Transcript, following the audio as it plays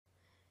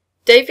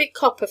David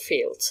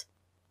Copperfield.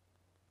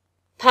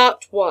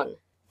 Part 1.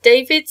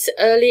 David's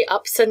Early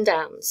Ups and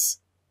Downs.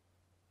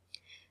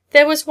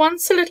 There was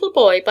once a little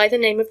boy by the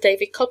name of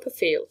David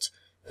Copperfield,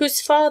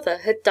 whose father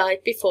had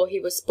died before he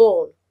was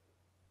born.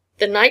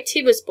 The night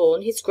he was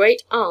born, his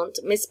great aunt,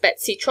 Miss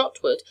Betsy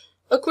Trotwood,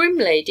 a grim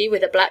lady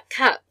with a black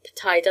cap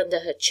tied under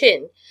her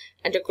chin,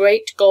 and a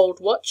great gold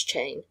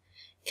watch-chain,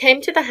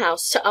 came to the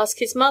house to ask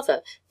his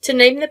mother to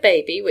name the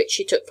baby, which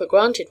she took for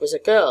granted was a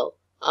girl,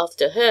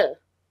 after her.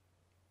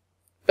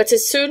 But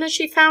as soon as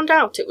she found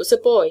out it was a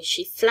boy,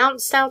 she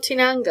flounced out in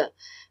anger,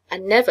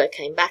 and never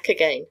came back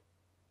again.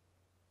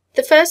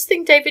 The first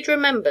thing David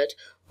remembered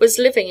was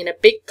living in a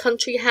big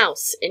country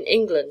house in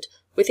England,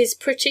 with his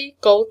pretty,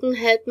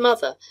 golden-haired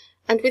mother,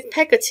 and with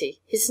Peggotty,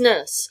 his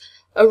nurse,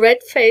 a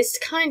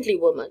red-faced, kindly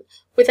woman,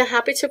 with a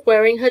habit of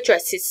wearing her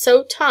dresses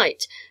so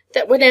tight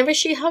that whenever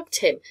she hugged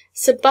him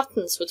some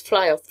buttons would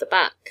fly off the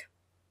back.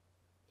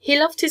 He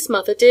loved his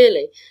mother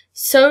dearly,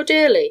 so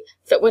dearly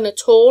that when a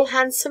tall,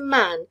 handsome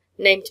man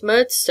named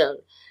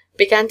Murdstone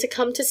began to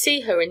come to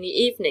see her in the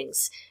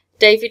evenings,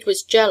 David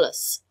was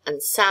jealous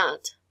and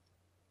sad.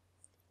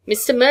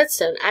 Mr.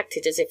 Murdstone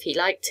acted as if he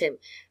liked him,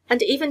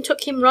 and even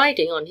took him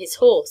riding on his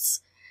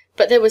horse,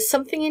 but there was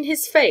something in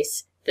his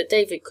face that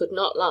David could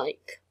not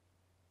like.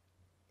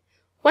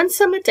 One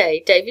summer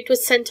day David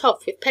was sent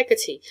off with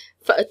Peggotty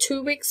for a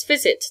 2 weeks'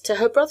 visit to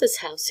her brother's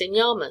house in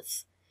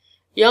Yarmouth.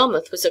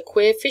 Yarmouth was a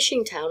queer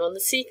fishing town on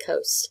the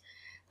sea-coast,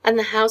 and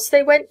the house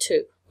they went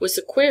to was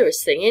the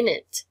queerest thing in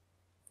it.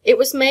 It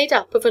was made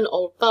up of an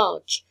old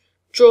barge,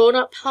 drawn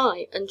up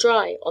high and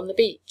dry on the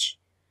beach.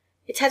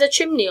 It had a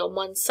chimney on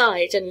one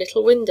side and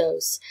little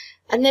windows,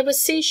 and there were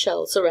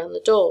sea-shells around the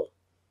door.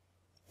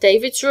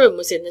 David's room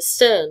was in the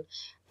stern,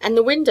 and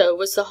the window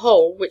was the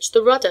hole which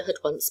the rudder had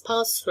once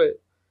passed through.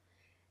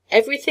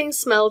 Everything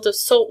smelled of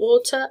salt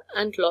water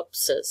and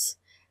lobsters,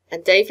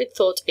 and David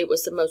thought it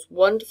was the most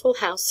wonderful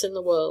house in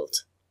the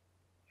world.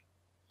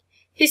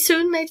 He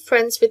soon made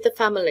friends with the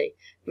family.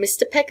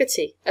 Mr.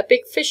 Peggotty, a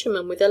big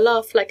fisherman with a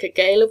laugh like a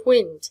gale of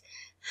wind,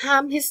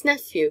 Ham, his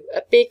nephew,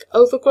 a big,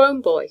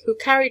 overgrown boy who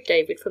carried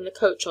David from the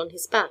coach on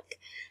his back,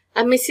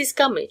 and Mrs.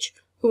 Gummidge,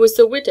 who was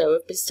the widow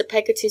of Mr.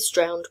 Peggotty's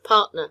drowned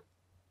partner.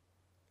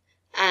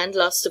 And,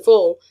 last of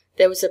all,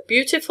 there was a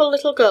beautiful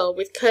little girl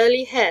with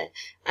curly hair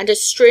and a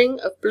string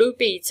of blue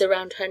beads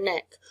around her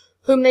neck,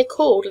 whom they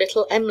called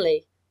little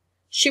Em'ly.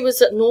 She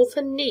was an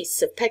orphan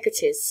niece of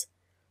Peggotty's.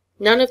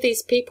 None of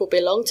these people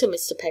belonged to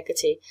Mr.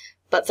 Peggotty,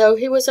 but though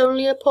he was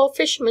only a poor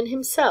fisherman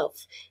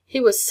himself, he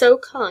was so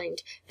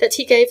kind that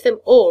he gave them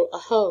all a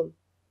home.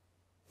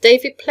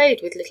 David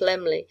played with little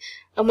Em'ly,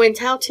 and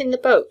went out in the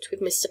boat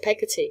with Mr.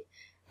 Peggotty,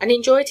 and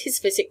enjoyed his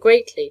visit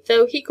greatly,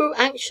 though he grew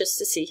anxious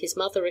to see his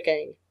mother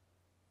again.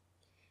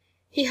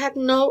 He had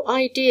no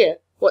idea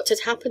what had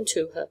happened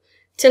to her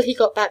till he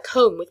got back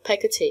home with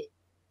Peggotty.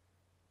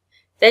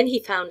 Then he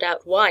found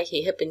out why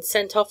he had been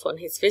sent off on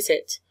his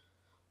visit.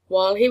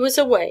 While he was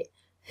away,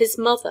 his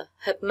mother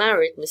had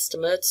married Mr.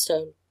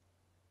 Murdstone.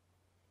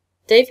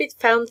 David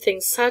found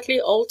things sadly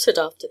altered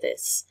after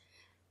this.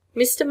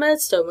 Mr.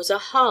 Murdstone was a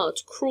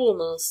hard, cruel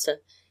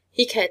master.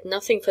 He cared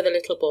nothing for the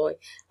little boy,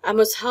 and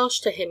was harsh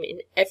to him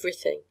in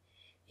everything.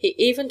 He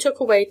even took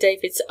away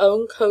David's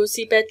own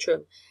cosy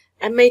bedroom,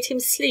 and made him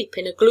sleep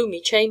in a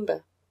gloomy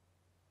chamber.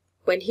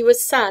 When he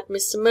was sad,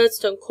 Mr.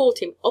 Murdstone called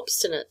him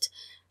obstinate,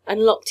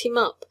 and locked him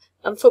up,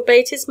 and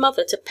forbade his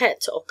mother to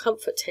pet or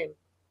comfort him.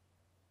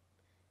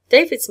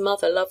 David's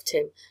mother loved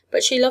him,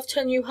 but she loved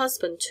her new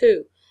husband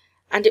too,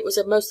 and it was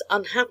a most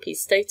unhappy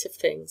state of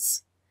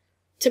things.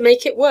 To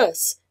make it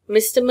worse,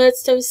 Mr.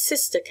 Murdstone's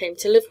sister came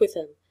to live with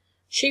them.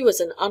 She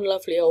was an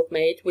unlovely old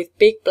maid with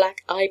big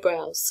black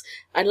eyebrows,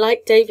 and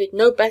liked David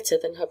no better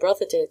than her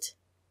brother did.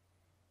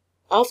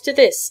 After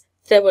this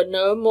there were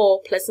no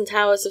more pleasant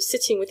hours of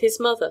sitting with his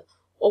mother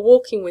or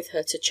walking with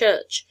her to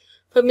church,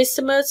 for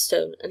Mr.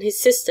 Murdstone and his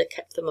sister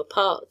kept them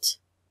apart.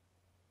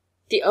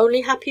 The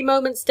only happy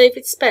moments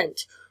David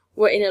spent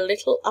were in a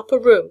little upper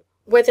room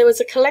where there was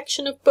a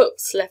collection of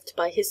books left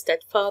by his dead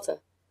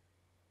father.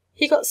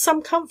 He got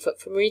some comfort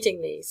from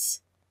reading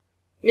these.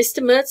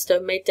 Mr.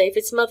 Murdstone made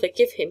David's mother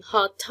give him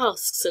hard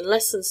tasks and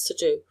lessons to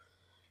do,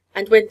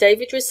 and when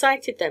David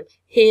recited them,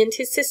 he and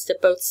his sister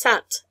both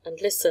sat and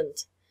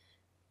listened.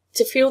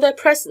 To feel their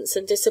presence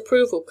and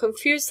disapproval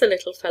confused the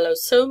little fellow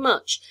so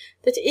much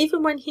that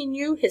even when he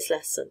knew his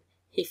lesson,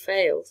 he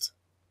failed.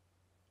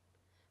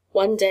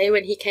 One day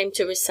when he came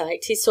to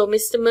recite, he saw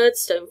Mr.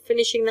 Murdstone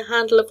finishing the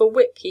handle of a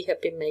whip he had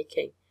been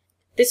making.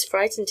 This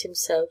frightened him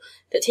so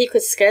that he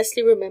could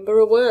scarcely remember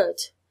a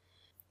word.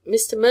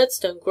 Mr.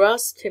 Murdstone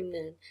grasped him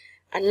then,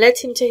 and led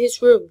him to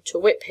his room to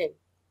whip him.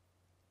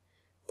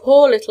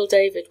 Poor little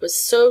David was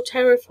so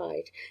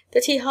terrified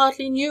that he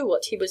hardly knew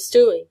what he was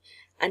doing,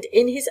 and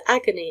in his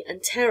agony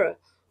and terror,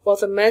 while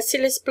the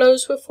merciless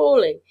blows were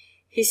falling,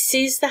 he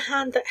seized the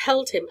hand that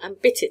held him and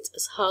bit it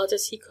as hard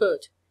as he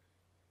could.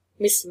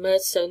 Mr.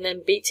 Murdstone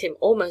then beat him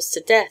almost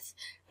to death,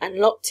 and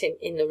locked him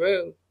in the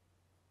room.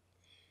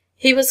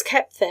 He was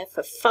kept there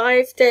for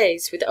 5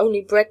 days with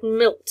only bread and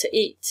milk to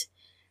eat,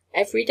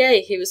 Every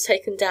day he was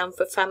taken down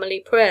for family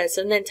prayers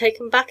and then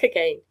taken back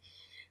again,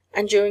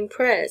 and during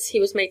prayers he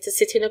was made to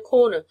sit in a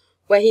corner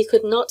where he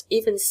could not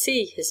even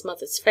see his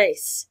mother's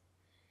face.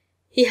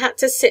 He had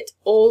to sit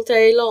all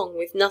day long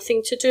with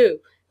nothing to do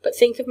but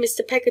think of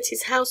Mr.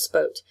 Peggotty's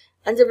houseboat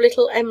and of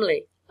little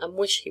Em'ly, and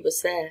wish he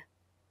was there.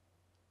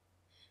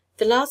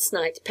 The last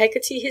night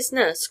Peggotty, his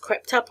nurse,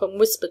 crept up and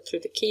whispered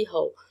through the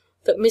keyhole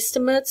that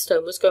Mr.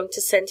 Murdstone was going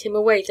to send him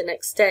away the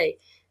next day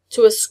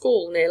to a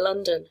school near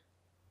London.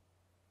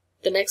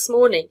 The next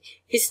morning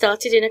he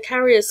started in a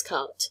carrier's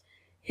cart.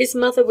 His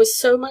mother was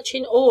so much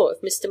in awe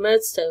of Mr.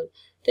 Murdstone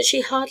that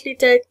she hardly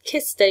dared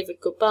kiss David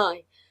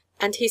good-bye,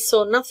 and he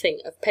saw nothing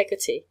of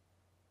Peggotty.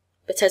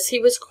 But as he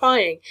was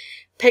crying,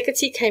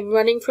 Peggotty came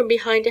running from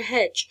behind a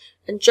hedge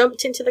and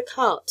jumped into the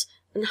cart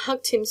and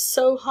hugged him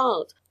so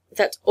hard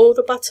that all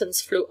the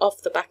buttons flew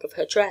off the back of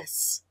her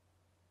dress.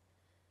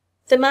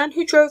 The man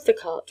who drove the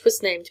cart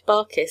was named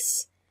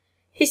Barkis.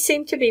 He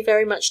seemed to be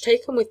very much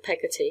taken with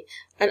Peggotty,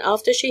 and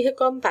after she had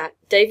gone back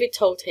David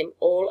told him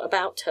all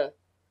about her.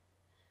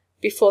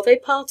 Before they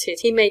parted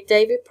he made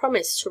David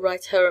promise to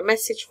write her a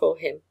message for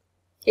him.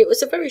 It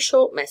was a very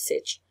short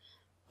message.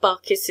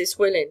 Barkis is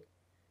willing.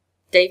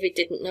 David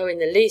didn't know in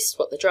the least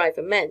what the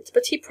driver meant,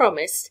 but he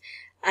promised,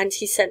 and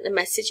he sent the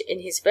message in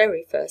his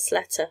very first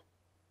letter.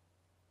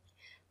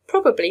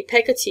 Probably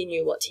Peggotty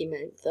knew what he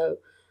meant, though,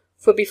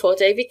 for before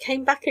David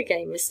came back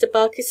again Mr.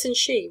 Barkis and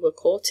she were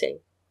courting.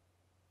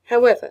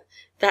 However,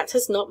 that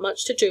has not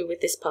much to do with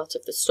this part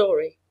of the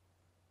story.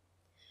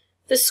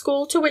 The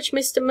school to which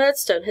Mr.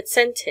 Murdstone had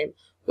sent him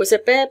was a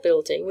bare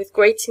building with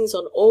gratings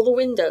on all the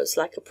windows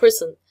like a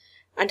prison,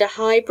 and a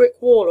high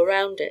brick wall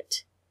around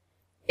it.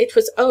 It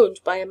was owned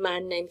by a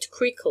man named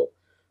Creakle,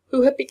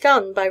 who had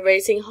begun by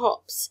raising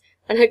hops,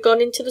 and had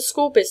gone into the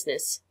school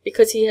business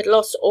because he had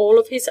lost all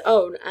of his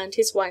own and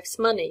his wife's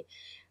money,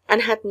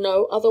 and had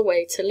no other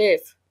way to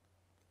live.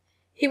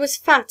 He was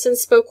fat and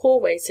spoke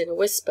always in a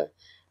whisper,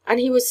 and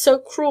he was so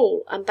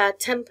cruel and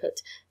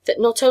bad-tempered that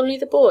not only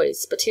the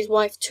boys, but his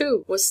wife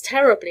too, was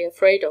terribly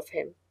afraid of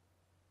him.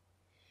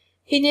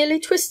 He nearly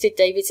twisted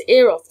David's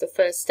ear off the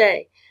first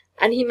day,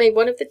 and he made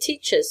one of the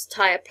teachers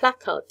tie a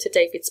placard to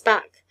David's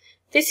back.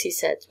 This, he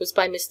said, was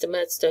by Mr.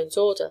 Murdstone's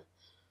order,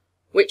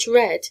 which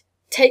read,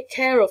 "Take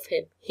care of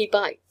him, he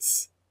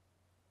bites."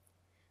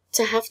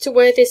 To have to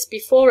wear this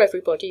before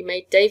everybody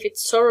made David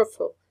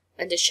sorrowful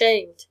and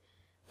ashamed,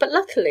 but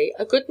luckily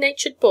a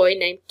good-natured boy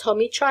named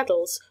Tommy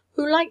Traddles,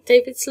 who liked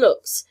David's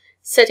looks,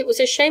 said it was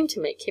a shame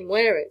to make him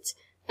wear it,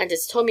 and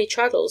as Tommy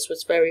Traddles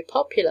was very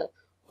popular,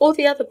 all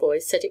the other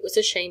boys said it was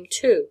a shame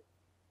too.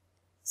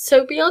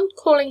 So beyond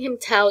calling him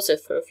Towser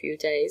for a few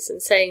days,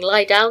 and saying,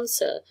 "Lie down,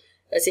 sir,"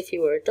 as if he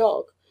were a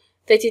dog,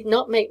 they did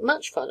not make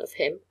much fun of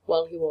him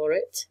while he wore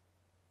it.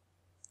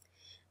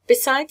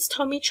 Besides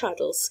Tommy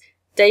Traddles,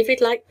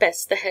 David liked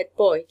best the head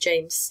boy,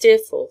 James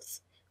Steerforth,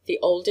 the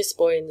oldest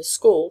boy in the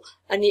school,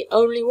 and the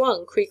only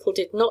one Creakle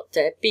did not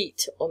dare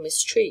beat or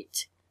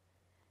mistreat.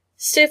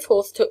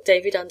 Steerforth took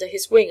David under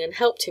his wing and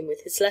helped him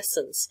with his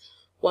lessons,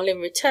 while in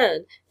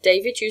return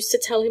David used to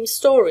tell him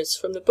stories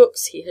from the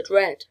books he had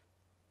read.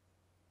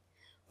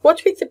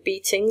 What with the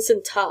beatings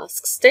and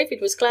tasks,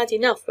 David was glad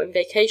enough when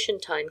vacation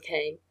time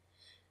came.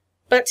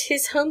 But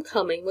his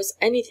home-coming was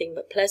anything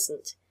but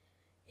pleasant.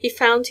 He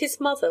found his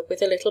mother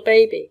with a little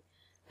baby,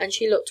 and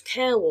she looked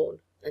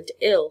careworn and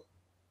ill.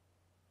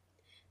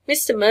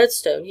 Mr.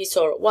 Murdstone, he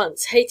saw at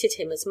once, hated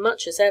him as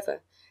much as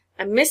ever,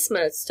 and Miss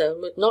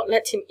Murdstone would not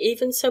let him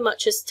even so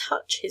much as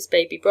touch his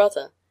baby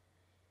brother.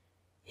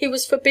 He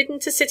was forbidden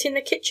to sit in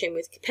the kitchen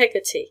with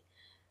Peggotty,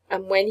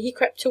 and when he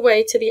crept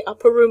away to the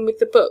upper room with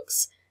the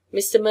books,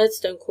 Mr.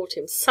 Murdstone called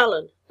him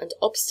sullen and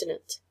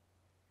obstinate.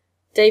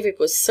 David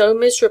was so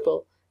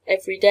miserable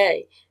every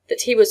day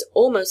that he was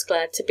almost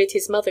glad to bid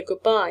his mother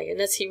good-bye,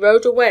 and as he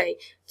rode away,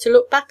 to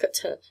look back at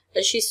her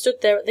as she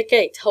stood there at the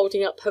gate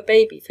holding up her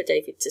baby for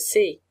David to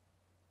see.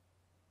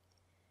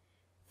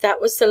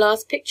 That was the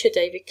last picture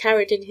David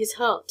carried in his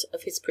heart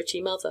of his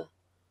pretty mother.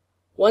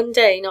 One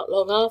day, not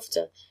long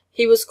after,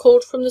 he was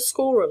called from the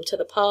schoolroom to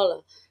the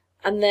parlour,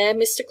 and there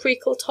Mr.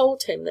 Creakle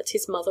told him that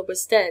his mother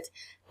was dead,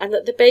 and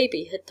that the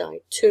baby had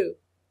died too.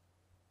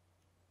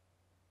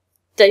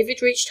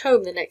 David reached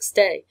home the next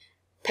day.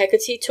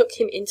 Peggotty took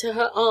him into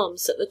her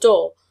arms at the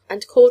door,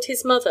 and called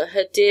his mother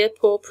her dear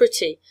poor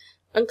pretty,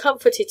 and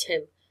comforted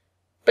him,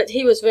 but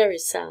he was very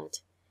sad.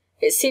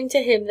 It seemed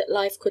to him that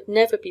life could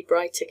never be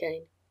bright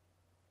again.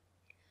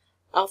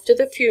 After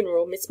the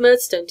funeral Miss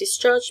Murdstone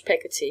discharged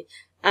Peggotty,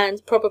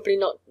 and, probably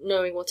not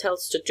knowing what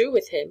else to do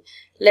with him,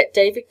 let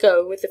David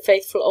go with the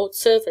faithful old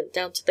servant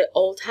down to the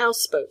old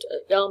houseboat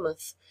at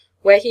Yarmouth,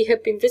 where he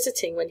had been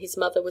visiting when his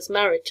mother was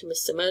married to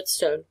Mr.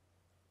 Murdstone.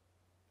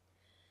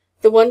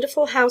 The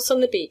wonderful house on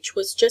the beach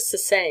was just the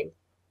same.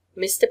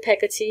 Mr.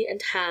 Peggotty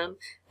and Ham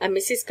and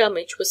Mrs.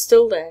 Gummidge were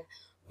still there,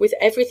 with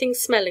everything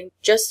smelling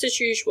just as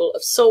usual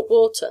of salt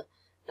water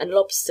and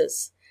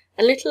lobsters,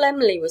 and little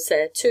Em'ly was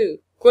there too,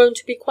 grown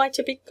to be quite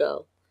a big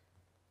girl.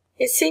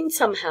 It seemed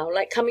somehow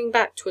like coming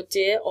back to a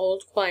dear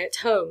old quiet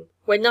home,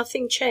 where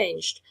nothing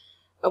changed,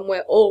 and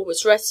where all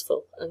was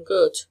restful and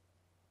good.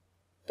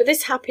 But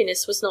this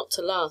happiness was not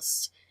to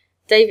last.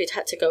 David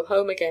had to go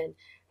home again,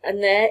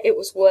 and there it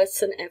was worse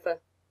than ever.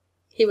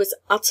 He was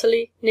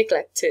utterly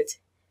neglected.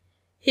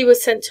 He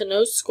was sent to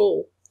no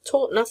school,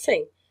 taught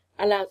nothing,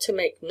 allowed to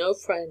make no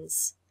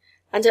friends.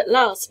 And at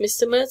last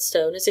Mr.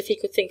 Murdstone, as if he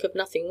could think of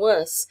nothing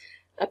worse,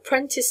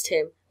 apprenticed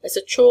him as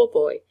a chore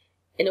boy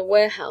in a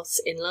warehouse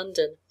in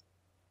London.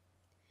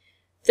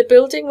 The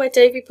building where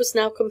David was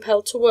now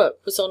compelled to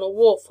work was on a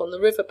wharf on the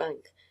river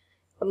bank,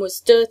 and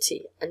was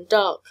dirty and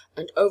dark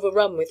and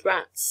overrun with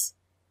rats.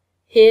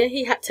 Here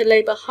he had to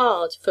labour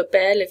hard for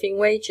bare living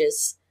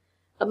wages,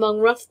 among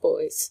rough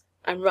boys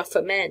and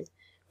rougher men,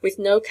 with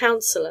no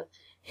counsellor,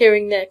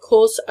 hearing their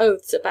coarse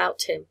oaths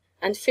about him,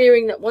 and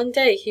fearing that one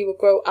day he would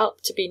grow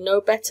up to be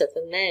no better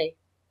than they.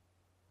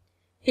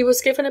 He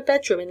was given a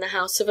bedroom in the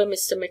house of a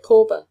Mr.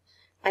 Micawber,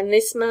 and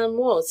this man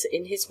was,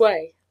 in his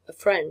way, a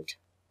friend.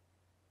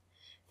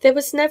 There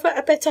was never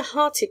a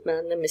better-hearted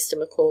man than Mr.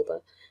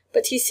 Micawber,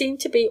 but he seemed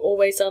to be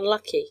always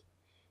unlucky.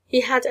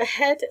 He had a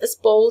head as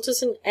bald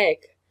as an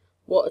egg,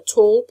 wore a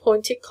tall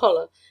pointed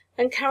collar,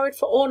 and carried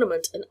for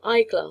ornament an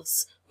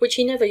eyeglass, which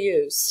he never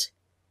used.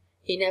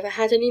 He never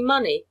had any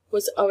money,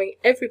 was owing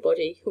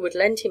everybody who would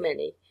lend him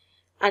any,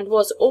 and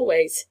was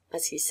always,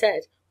 as he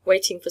said,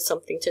 waiting for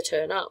something to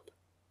turn up.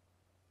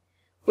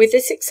 With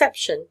this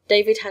exception,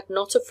 David had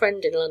not a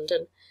friend in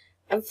London,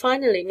 and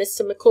finally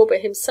Mr. Micawber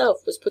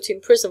himself was put in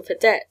prison for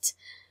debt,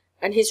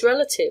 and his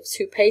relatives,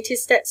 who paid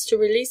his debts to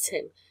release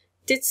him,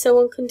 did so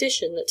on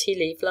condition that he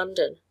leave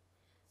London.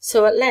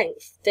 So at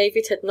length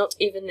David had not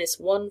even this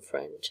one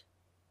friend.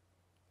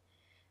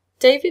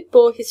 David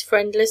bore his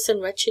friendless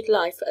and wretched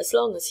life as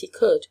long as he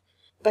could,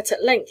 but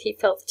at length he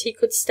felt that he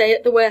could stay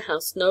at the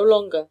warehouse no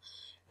longer,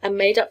 and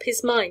made up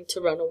his mind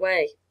to run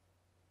away.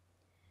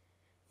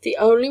 The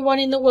only one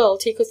in the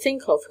world he could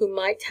think of who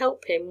might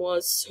help him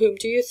was, whom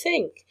do you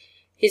think?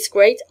 His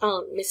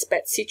great-aunt, Miss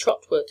Betsy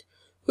Trotwood,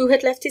 who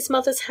had left his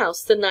mother's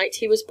house the night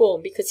he was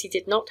born because he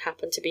did not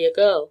happen to be a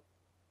girl.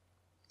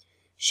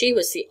 She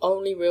was the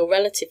only real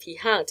relative he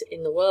had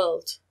in the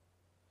world.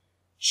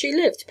 She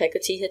lived,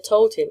 Peggotty had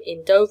told him,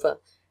 in Dover,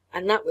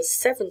 and that was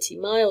 70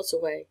 miles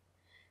away.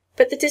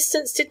 But the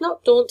distance did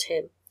not daunt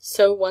him,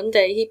 so one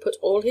day he put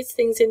all his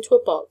things into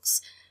a box,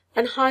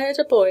 and hired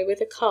a boy with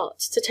a cart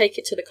to take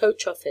it to the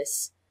coach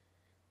office.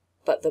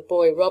 But the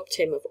boy robbed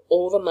him of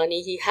all the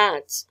money he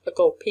had, a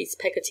gold piece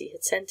Peggotty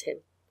had sent him,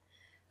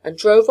 and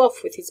drove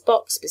off with his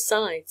box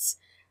besides,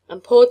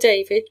 and poor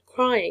David,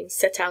 crying,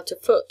 set out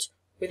afoot,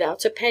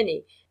 without a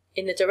penny,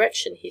 in the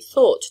direction he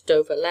thought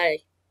Dover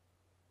lay.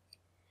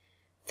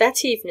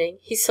 That evening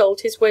he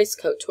sold his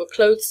waistcoat to a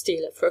clothes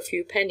dealer for a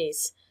few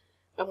pennies,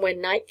 and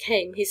when night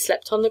came he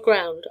slept on the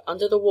ground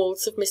under the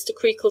walls of Mr.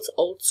 Creakle's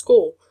old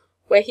school,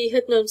 where he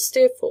had known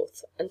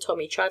Steerforth and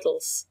Tommy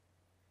Traddles.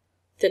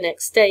 The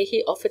next day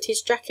he offered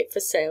his jacket for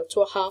sale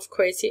to a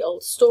half-crazy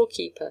old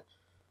storekeeper,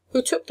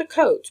 who took the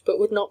coat but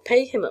would not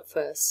pay him at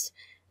first,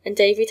 and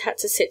David had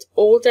to sit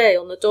all day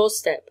on the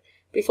doorstep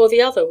before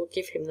the other would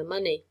give him the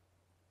money.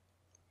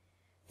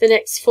 The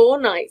next 4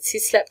 nights he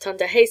slept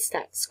under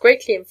haystacks,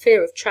 greatly in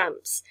fear of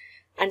tramps,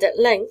 and at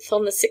length,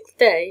 on the 6th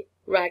day,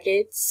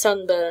 ragged,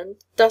 sunburned,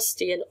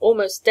 dusty, and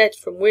almost dead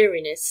from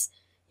weariness,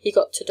 he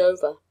got to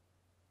Dover.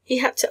 He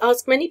had to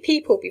ask many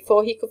people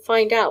before he could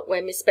find out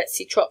where Miss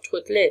Betsy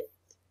Trotwood lived.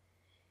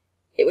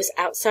 It was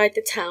outside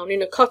the town,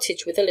 in a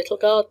cottage with a little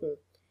garden.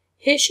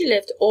 Here she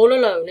lived all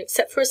alone,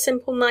 except for a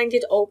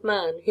simple-minded old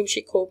man whom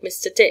she called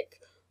Mr. Dick,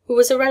 who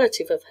was a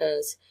relative of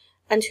hers,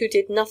 and who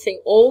did nothing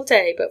all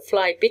day but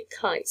fly big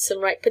kites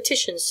and write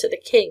petitions to the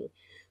king,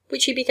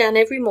 which he began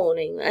every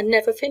morning and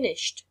never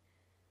finished.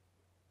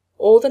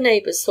 All the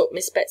neighbours thought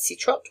Miss Betsy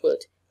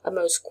Trotwood a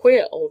most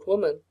queer old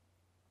woman,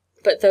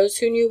 but those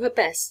who knew her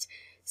best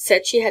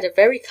said she had a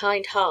very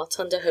kind heart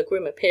under her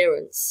grim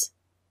appearance.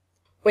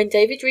 When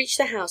David reached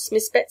the house,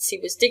 Miss Betsy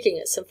was digging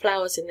at some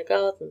flowers in the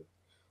garden.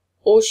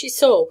 All she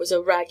saw was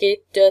a ragged,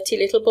 dirty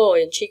little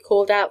boy, and she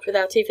called out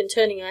without even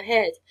turning her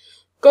head,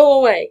 "Go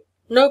away!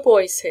 No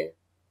boys here!"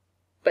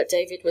 But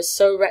David was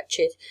so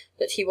wretched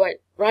that he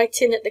went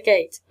right in at the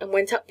gate, and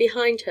went up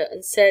behind her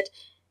and said,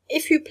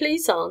 "If you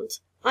please, aunt,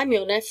 I'm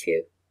your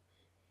nephew."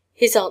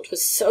 His aunt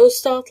was so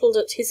startled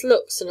at his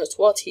looks and at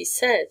what he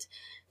said,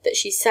 that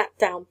she sat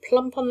down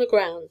plump on the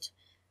ground,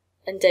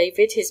 and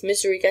David, his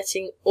misery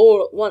getting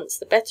all at once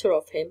the better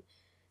of him,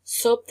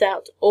 sobbed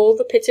out all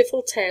the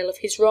pitiful tale of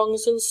his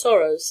wrongs and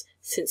sorrows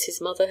since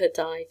his mother had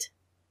died.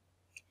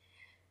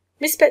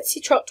 Miss Betsy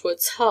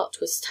Trotwood's heart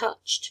was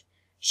touched.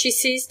 She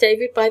seized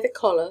David by the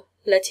collar,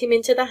 led him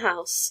into the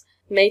house,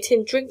 made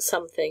him drink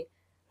something,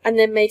 and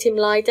then made him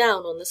lie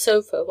down on the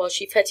sofa while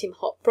she fed him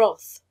hot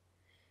broth.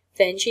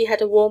 Then she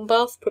had a warm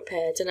bath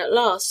prepared, and at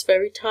last,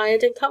 very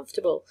tired and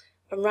comfortable,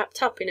 and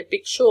wrapped up in a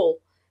big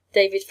shawl,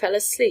 David fell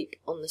asleep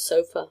on the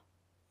sofa.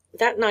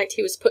 That night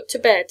he was put to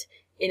bed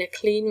in a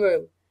clean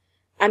room,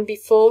 and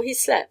before he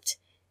slept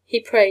he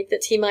prayed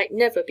that he might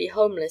never be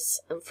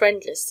homeless and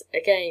friendless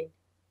again.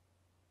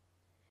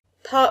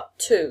 Part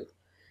 2.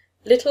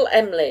 Little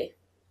Em'ly.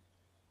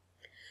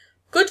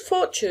 Good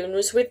fortune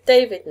was with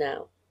David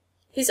now.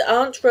 His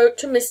aunt wrote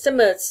to Mr.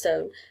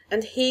 Murdstone,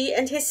 and he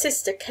and his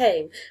sister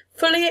came,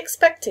 fully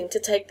expecting to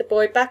take the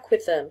boy back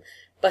with them,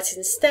 but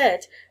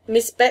instead,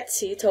 Miss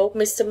Betsy told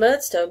Mr.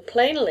 Murdstone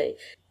plainly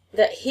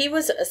that he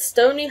was a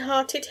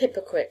stony-hearted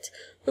hypocrite,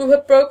 who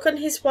had broken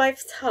his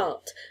wife's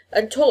heart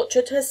and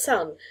tortured her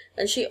son,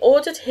 and she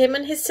ordered him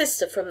and his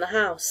sister from the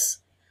house.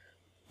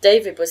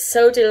 David was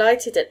so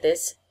delighted at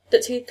this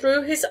that he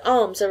threw his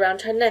arms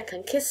around her neck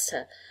and kissed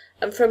her,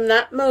 and from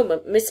that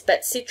moment Miss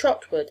Betsy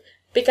Trotwood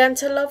began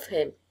to love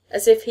him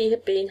as if he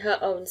had been her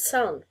own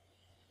son.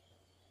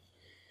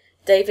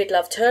 David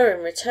loved her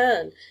in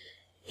return.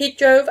 He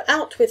drove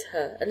out with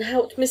her and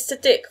helped Mr.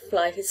 Dick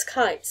fly his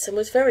kites, and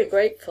was very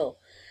grateful,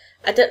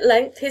 and at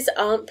length his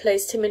aunt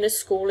placed him in a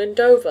school in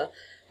Dover,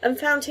 and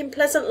found him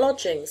pleasant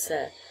lodgings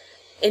there,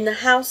 in the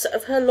house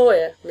of her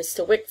lawyer,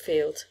 Mr.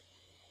 Wickfield.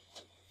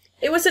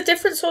 It was a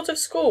different sort of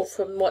school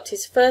from what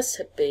his first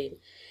had been.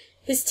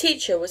 His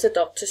teacher was a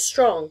Dr.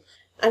 Strong,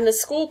 and the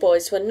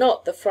schoolboys were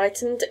not the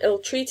frightened,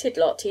 ill-treated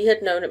lot he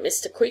had known at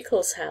Mr.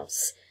 Creakle's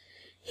house.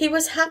 He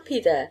was happy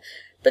there,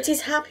 but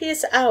his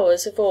happiest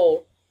hours of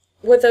all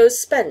were those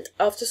spent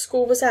after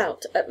school was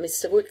out at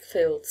Mr.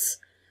 Wickfield's.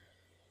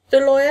 The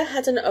lawyer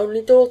had an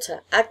only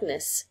daughter,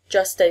 Agnes,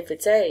 just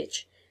David's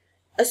age,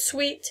 a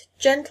sweet,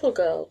 gentle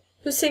girl,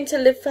 who seemed to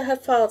live for her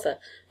father,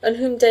 and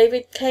whom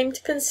David came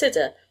to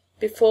consider,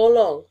 before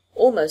long,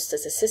 almost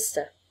as a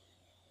sister.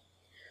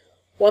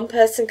 One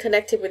person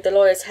connected with the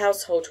lawyer's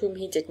household whom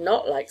he did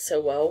not like so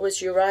well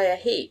was Uriah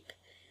Heep.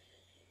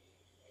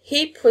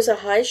 Heep was a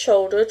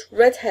high-shouldered,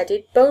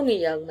 red-headed, bony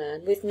young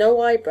man, with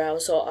no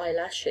eyebrows or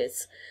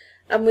eyelashes,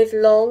 and with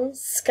long,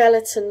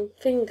 skeleton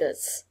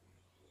fingers.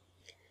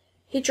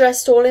 He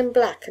dressed all in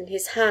black, and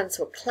his hands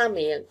were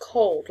clammy and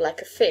cold,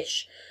 like a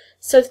fish,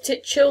 so that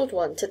it chilled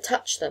one to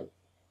touch them.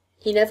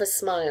 He never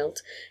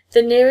smiled.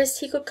 The nearest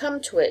he could come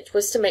to it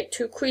was to make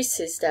 2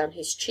 creases down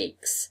his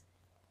cheeks.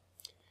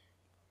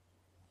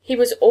 He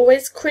was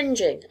always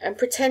cringing and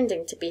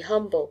pretending to be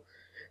humble,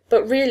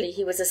 but really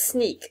he was a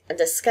sneak and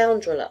a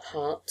scoundrel at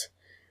heart.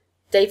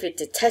 David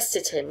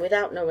detested him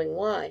without knowing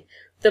why,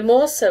 the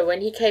more so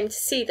when he came to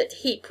see that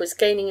Heep was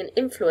gaining an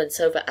influence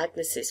over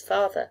Agnes's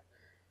father.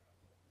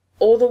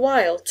 All the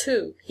while,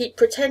 too, Heep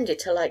pretended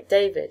to like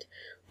David,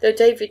 though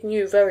David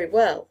knew very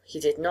well he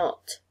did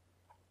not.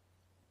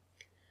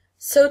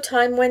 So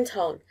time went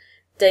on.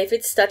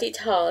 David studied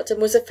hard, and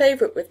was a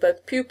favourite with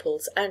both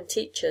pupils and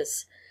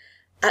teachers.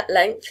 At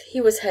length he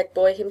was head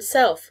boy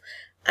himself,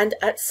 and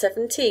at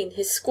 17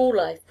 his school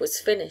life was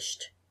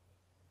finished.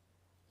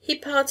 He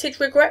parted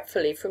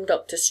regretfully from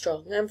Dr.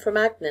 Strong and from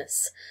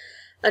Agnes,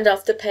 and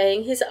after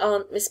paying his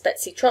aunt, Miss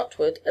Betsy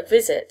Trotwood, a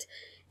visit,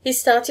 he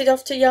started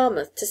off to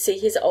Yarmouth to see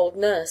his old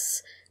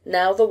nurse,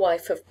 now the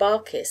wife of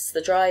Barkis,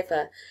 the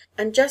driver,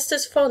 and just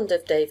as fond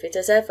of David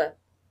as ever.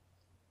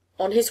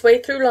 On his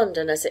way through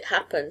London, as it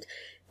happened,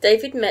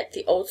 David met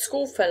the old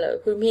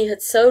schoolfellow whom he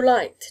had so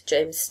liked,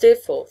 James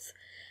Steerforth,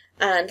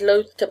 and,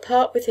 loath to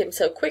part with him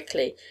so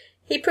quickly,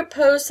 he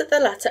proposed that the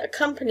latter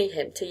accompany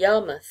him to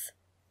Yarmouth.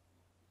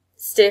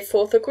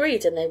 Steerforth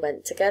agreed, and they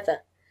went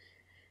together.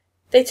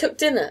 They took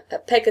dinner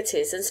at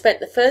Peggotty's, and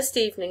spent the first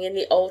evening in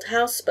the old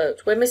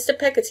houseboat, where Mr.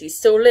 Peggotty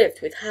still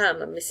lived with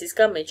Ham and Mrs.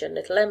 Gummidge and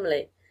little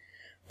Emily,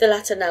 the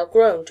latter now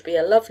grown to be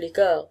a lovely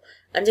girl,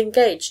 and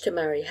engaged to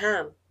marry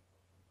Ham.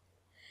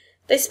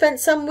 They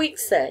spent some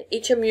weeks there,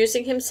 each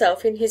amusing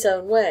himself in his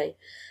own way,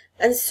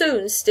 and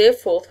soon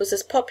Steerforth was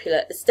as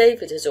popular as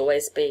David has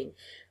always been,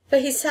 for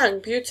he sang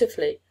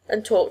beautifully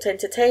and talked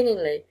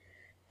entertainingly,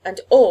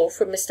 and all,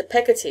 from Mr.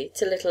 Peggotty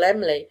to little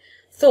Emily,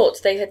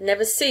 thought they had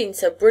never seen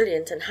so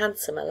brilliant and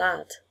handsome a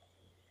lad.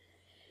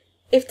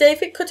 If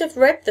David could have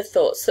read the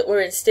thoughts that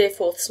were in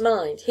Steerforth's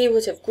mind, he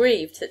would have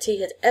grieved that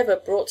he had ever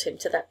brought him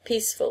to that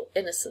peaceful,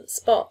 innocent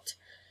spot,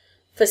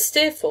 for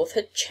Steerforth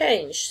had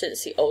changed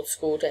since the old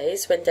school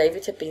days when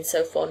David had been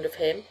so fond of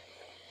him.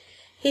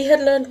 He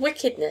had learned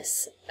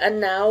wickedness, and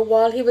now,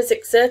 while he was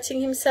exerting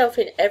himself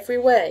in every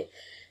way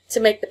to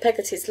make the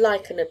Peggottys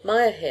like and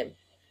admire him,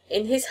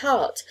 in his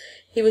heart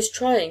he was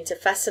trying to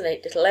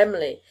fascinate little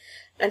Emily,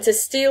 and to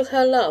steal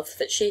her love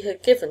that she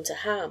had given to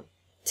Ham,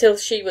 till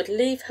she would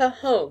leave her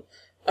home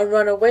and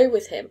run away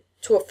with him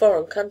to a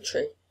foreign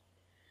country.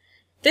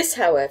 This,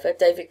 however,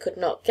 David could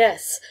not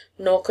guess,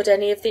 nor could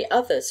any of the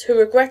others, who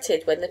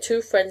regretted when the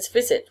 2 friends'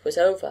 visit was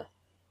over.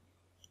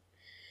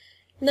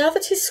 Now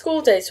that his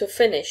school days were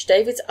finished,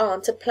 David's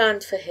aunt had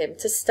planned for him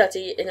to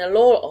study in a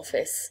law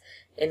office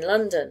in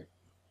London,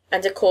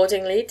 and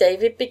accordingly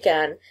David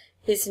began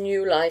his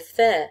new life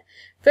there,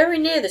 very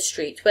near the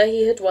street where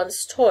he had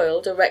once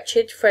toiled, a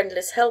wretched,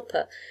 friendless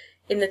helper,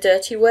 in the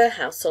dirty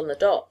warehouse on the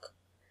dock.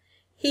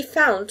 He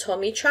found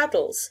Tommy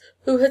Traddles,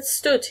 who had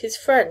stood his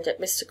friend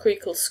at Mr.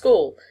 Creakle's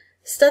school,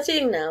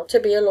 studying now to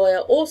be a lawyer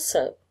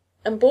also,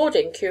 and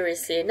boarding,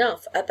 curiously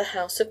enough, at the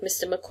house of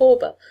Mr.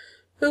 Micawber,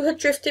 who had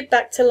drifted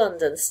back to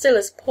London, still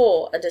as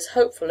poor and as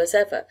hopeful as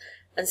ever,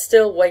 and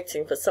still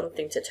waiting for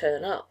something to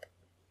turn up.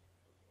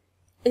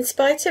 In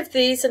spite of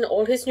these and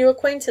all his new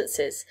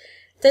acquaintances,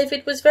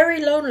 David was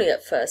very lonely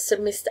at first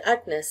and missed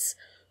Agnes,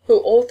 who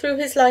all through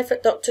his life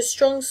at Dr.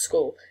 Strong's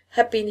school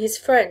had been his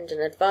friend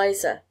and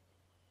adviser.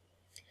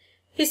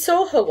 He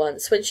saw her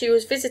once when she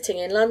was visiting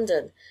in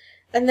London,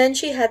 and then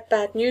she had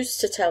bad news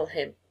to tell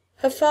him.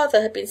 Her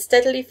father had been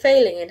steadily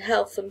failing in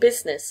health and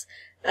business,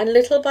 and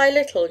little by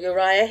little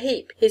Uriah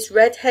Heep, his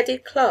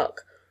red-headed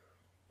clerk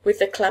with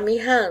the clammy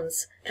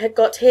hands, had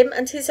got him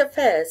and his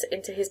affairs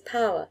into his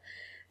power,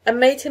 and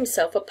made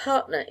himself a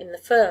partner in the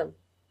firm.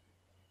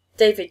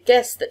 David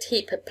guessed that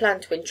Heep had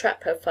planned to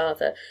entrap her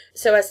father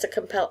so as to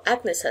compel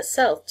Agnes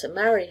herself to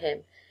marry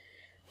him,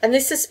 and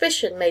this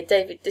suspicion made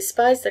David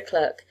despise the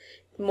clerk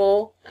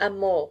more and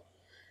more,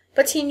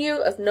 but he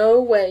knew of no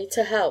way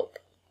to help.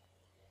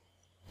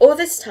 All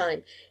this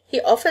time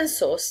he often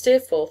saw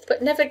Steerforth,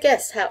 but never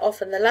guessed how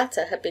often the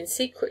latter had been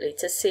secretly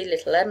to see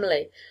little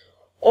Emily,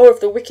 or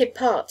of the wicked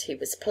part he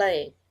was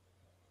playing.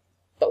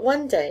 But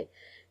one day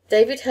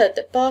David heard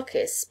that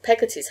Barkis,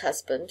 Peggotty's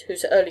husband,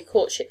 whose early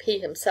courtship he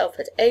himself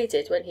had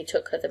aided when he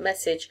took her the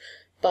message,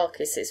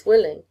 "Barkis is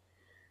willing,"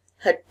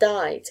 had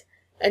died,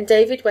 and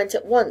David went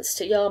at once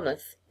to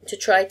Yarmouth to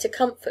try to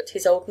comfort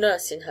his old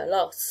nurse in her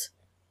loss.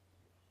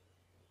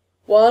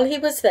 While he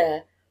was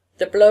there,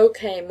 the blow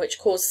came which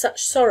caused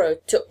such sorrow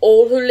to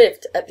all who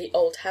lived at the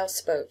old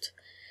houseboat.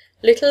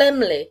 Little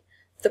Emily,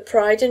 the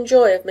pride and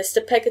joy of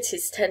Mr.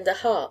 Peggotty's tender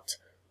heart,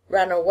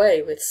 ran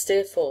away with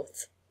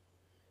Steerforth.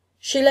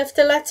 She left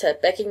a letter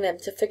begging them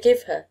to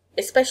forgive her,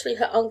 especially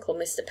her uncle,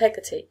 Mr.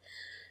 Peggotty,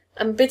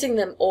 and bidding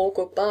them all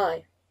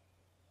good-bye.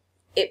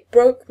 It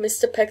broke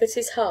Mr.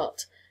 Peggotty's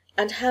heart,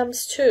 and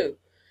Ham's too,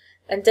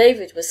 and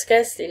David was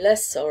scarcely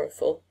less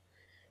sorrowful,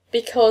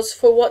 because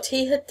for what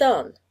he had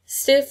done,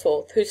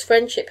 Steerforth, whose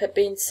friendship had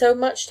been so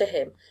much to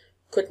him,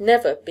 could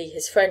never be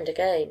his friend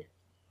again.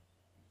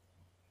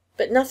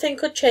 But nothing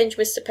could change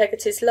Mr.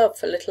 Peggotty's love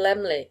for little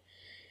Emily.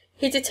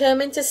 He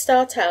determined to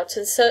start out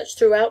and search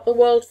throughout the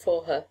world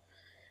for her,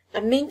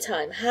 and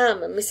meantime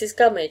Ham and Mrs.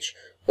 Gummidge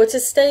were to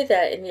stay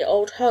there in the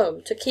old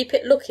home, to keep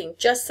it looking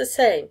just the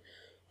same,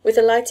 with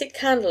a lighted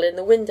candle in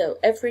the window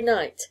every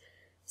night,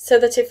 so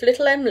that if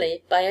little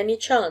Emily by any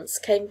chance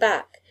came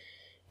back,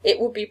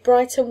 it would be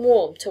bright and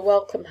warm to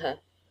welcome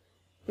her.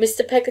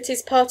 Mr.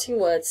 Peggotty's parting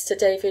words to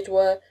David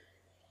were,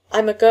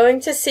 "I'm a-going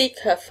to seek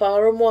her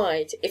far and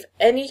wide. If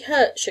any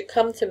hurt should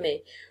come to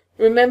me,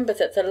 remember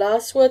that the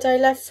last word I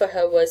left for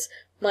her was,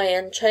 'My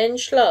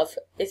unchanged love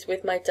is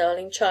with my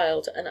darling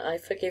child, and I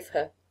forgive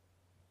her.'"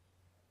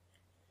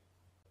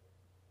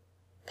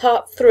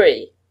 Part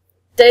 3.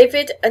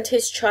 David and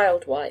his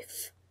child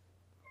wife.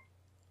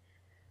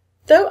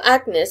 Though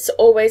Agnes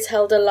always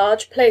held a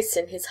large place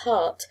in his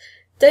heart,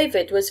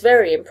 David was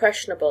very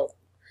impressionable.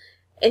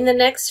 In the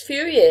next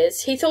few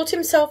years he thought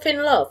himself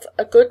in love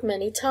a good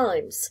many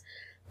times,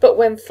 but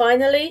when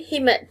finally he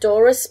met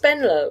Dora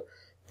Spenlow,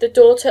 the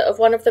daughter of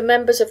one of the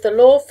members of the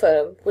law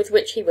firm with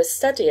which he was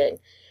studying,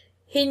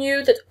 he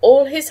knew that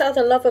all his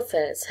other love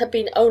affairs had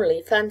been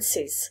only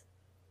fancies.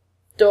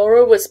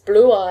 Dora was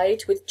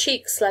blue-eyed, with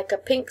cheeks like a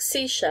pink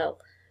seashell,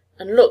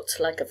 and looked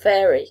like a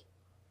fairy.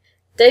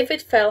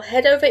 David fell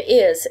head over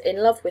ears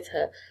in love with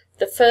her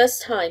the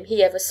first time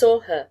he ever saw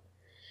her.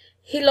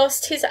 He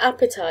lost his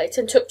appetite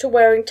and took to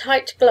wearing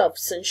tight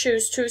gloves and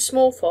shoes too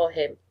small for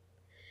him,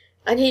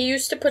 and he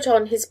used to put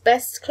on his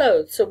best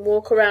clothes and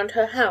walk around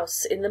her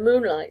house in the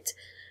moonlight,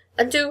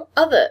 and do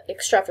other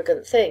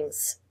extravagant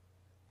things.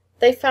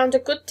 They found a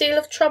good deal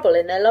of trouble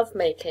in their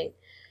love-making,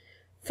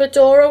 for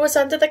Dora was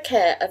under the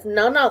care of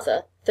none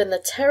other than the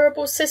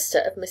terrible sister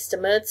of Mr.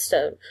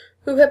 Murdstone,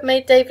 who had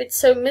made David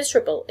so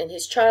miserable in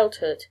his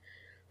childhood.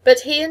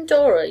 But he and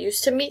Dora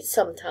used to meet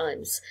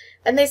sometimes,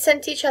 and they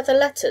sent each other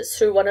letters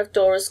through one of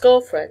Dora's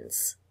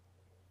girl-friends.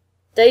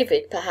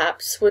 David,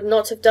 perhaps, would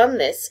not have done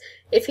this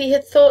if he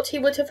had thought he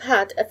would have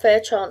had a fair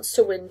chance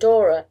to win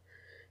Dora,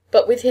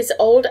 but with his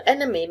old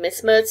enemy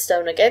Miss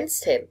Murdstone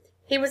against him,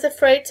 he was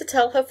afraid to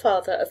tell her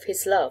father of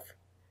his love.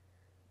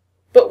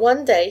 But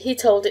one day he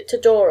told it to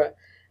Dora,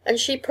 and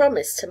she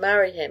promised to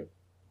marry him.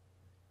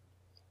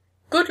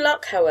 Good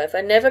luck,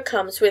 however, never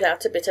comes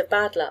without a bit of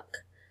bad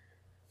luck.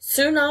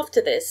 Soon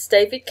after this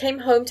David came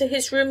home to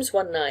his rooms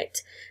one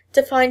night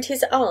to find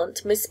his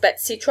aunt, Miss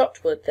Betsy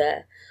Trotwood,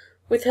 there,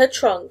 with her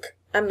trunk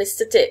and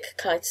Mr. Dick,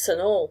 kites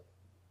and all.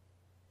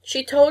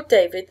 She told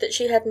David that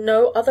she had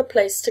no other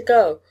place to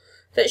go,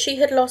 that she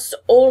had lost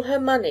all her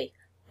money,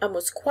 and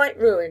was quite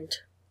ruined.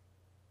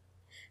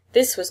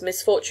 This was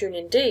misfortune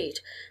indeed,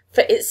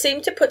 for it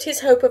seemed to put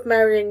his hope of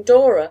marrying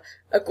Dora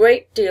a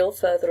great deal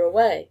further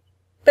away.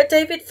 But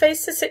David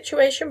faced the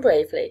situation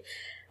bravely,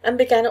 and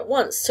began at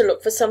once to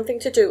look for something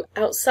to do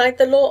outside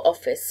the law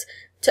office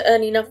to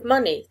earn enough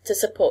money to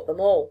support them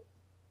all.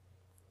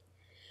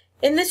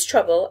 In this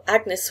trouble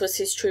Agnes was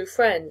his true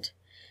friend.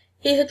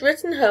 He had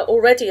written her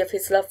already of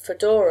his love for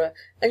Dora,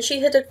 and she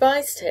had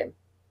advised him.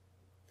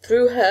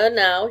 Through her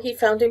now he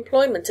found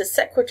employment as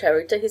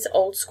secretary to his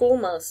old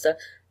schoolmaster,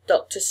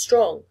 Dr.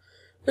 Strong,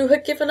 who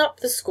had given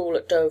up the school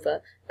at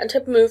Dover and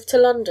had moved to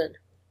London.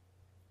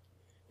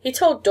 He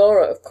told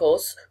Dora, of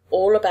course,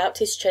 all about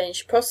his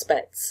changed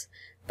prospects,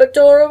 But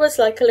Dora was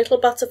like a little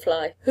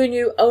butterfly who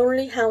knew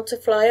only how to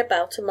fly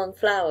about among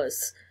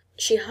flowers.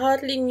 She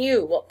hardly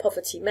knew what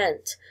poverty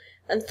meant,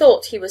 and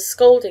thought he was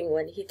scolding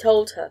when he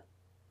told her.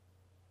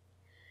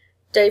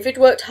 David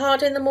worked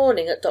hard in the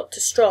morning at Dr.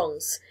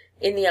 Strong's,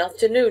 in the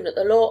afternoon at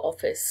the law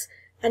office,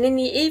 and in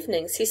the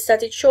evenings he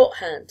studied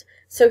shorthand,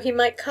 so he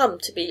might come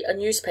to be a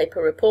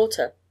newspaper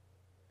reporter.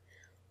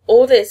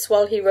 All this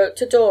while he wrote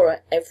to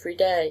Dora every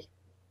day.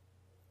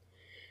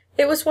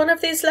 It was one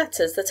of these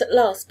letters that at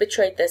last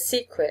betrayed their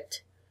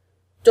secret.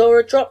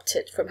 Dora dropped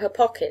it from her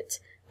pocket,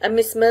 and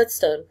Miss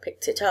Murdstone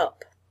picked it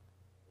up.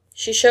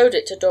 She showed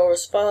it to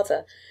Dora's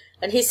father,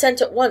 and he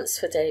sent at once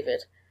for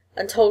David,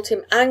 and told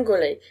him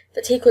angrily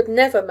that he could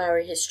never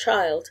marry his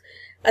child,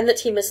 and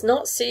that he must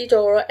not see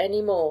Dora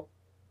any more,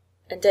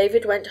 and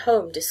David went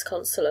home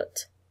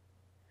disconsolate.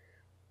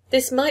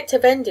 This might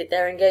have ended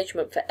their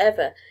engagement for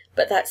ever,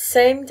 but that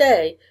same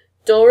day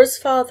Dora's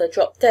father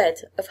dropped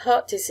dead of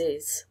heart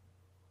disease.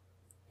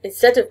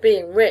 Instead of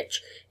being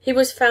rich, he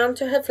was found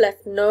to have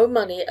left no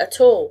money at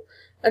all,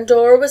 and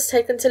Dora was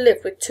taken to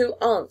live with 2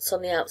 aunts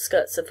on the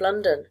outskirts of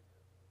London.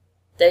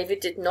 David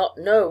did not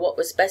know what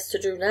was best to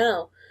do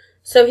now,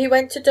 so he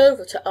went to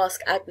Dover to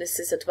ask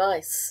Agnes's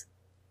advice.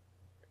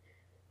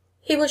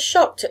 He was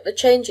shocked at the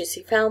changes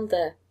he found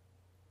there.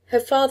 Her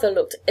father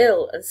looked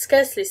ill and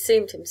scarcely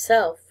seemed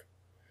himself.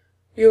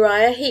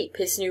 Uriah Heep,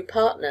 his new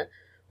partner,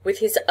 with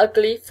his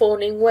ugly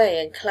fawning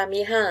way and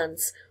clammy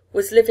hands,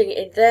 was living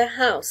in their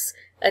house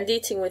and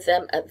eating with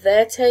them at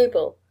their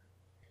table.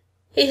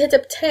 He had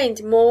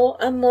obtained more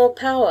and more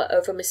power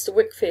over Mr.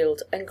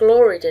 Wickfield and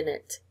gloried in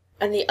it,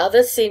 and the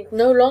other seemed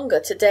no longer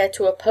to dare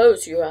to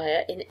oppose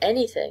Uriah in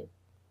anything.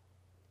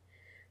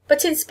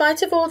 But in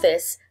spite of all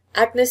this,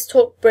 Agnes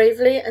talked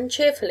bravely and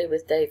cheerfully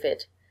with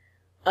David.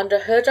 Under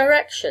her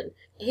direction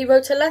he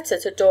wrote a letter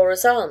to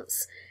Dora's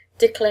aunts,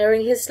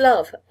 declaring his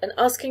love and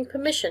asking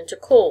permission to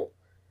call,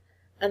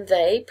 and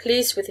they,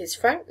 pleased with his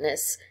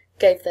frankness,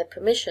 gave their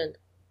permission.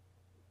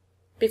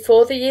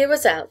 Before the year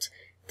was out,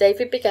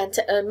 David began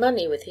to earn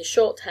money with his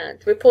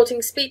shorthand,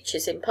 reporting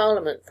speeches in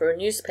Parliament for a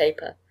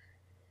newspaper.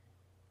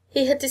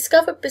 He had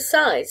discovered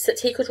besides that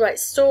he could write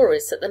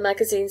stories that the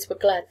magazines were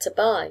glad to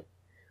buy.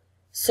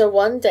 So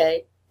one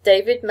day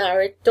David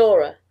married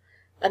Dora,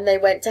 and they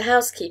went to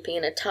housekeeping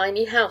in a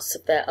tiny house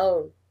of their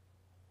own.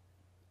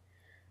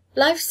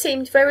 Life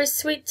seemed very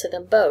sweet to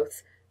them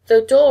both,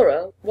 though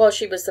Dora, while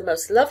she was the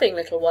most loving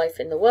little wife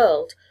in the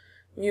world,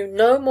 knew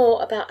no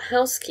more about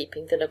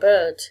housekeeping than a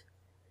bird.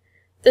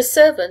 The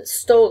servants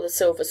stole the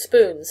silver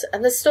spoons,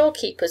 and the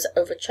storekeepers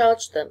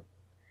overcharged them,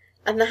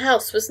 and the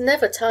house was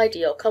never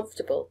tidy or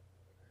comfortable.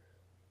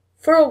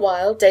 For a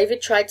while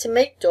David tried to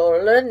make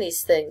Dora learn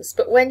these things,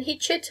 but when he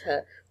chid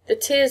her, the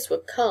tears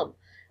would come,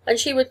 and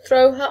she would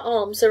throw her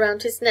arms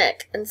around his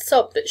neck and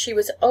sob that she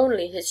was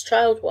only his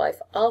child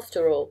wife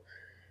after all,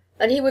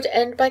 and he would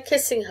end by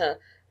kissing her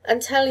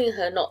and telling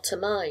her not to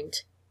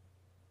mind.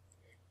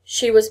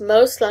 She was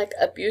most like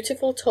a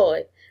beautiful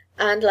toy,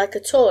 and like a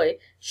toy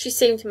she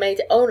seemed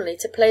made only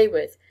to play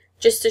with,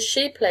 just as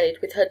she played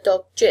with her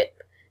dog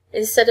Jip,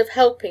 instead of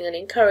helping and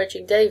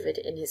encouraging David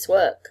in his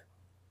work.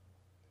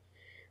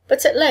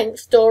 But at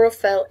length Dora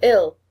fell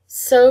ill,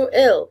 so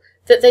ill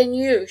that they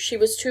knew she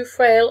was too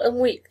frail and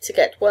weak to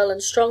get well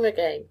and strong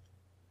again.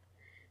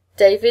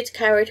 David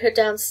carried her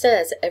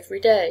downstairs every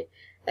day,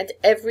 and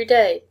every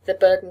day the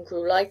burden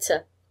grew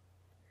lighter.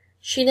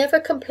 She never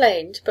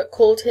complained, but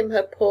called him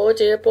her poor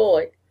dear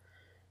boy,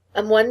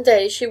 and one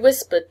day she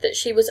whispered that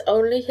she was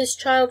only his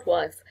child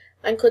wife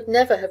and could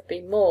never have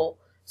been more,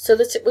 so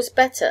that it was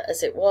better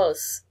as it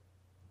was.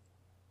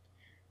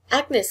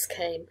 Agnes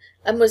came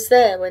and was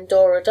there when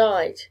Dora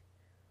died.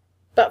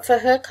 But for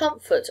her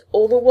comfort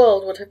all the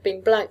world would have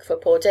been blank for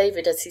poor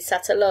David as he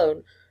sat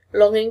alone,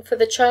 longing for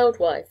the child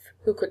wife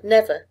who could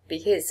never be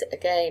his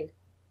again.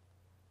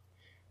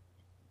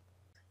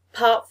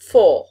 Part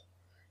 4.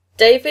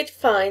 David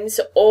finds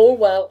all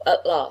well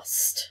at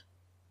last.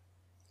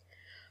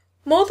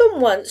 More than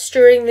once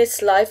during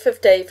this life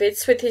of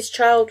David's with his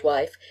child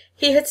wife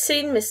he had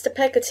seen Mr.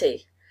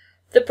 Peggotty.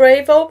 The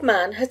brave old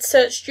man had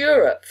searched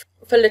Europe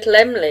for little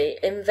Em'ly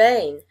in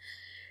vain.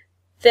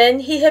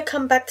 Then he had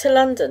come back to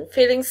London,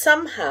 feeling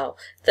somehow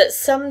that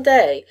some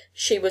day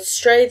she would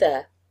stray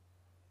there.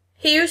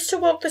 He used to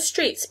walk the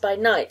streets by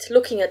night,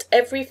 looking at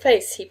every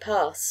face he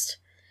passed.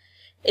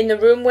 In the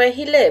room where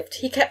he lived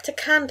he kept a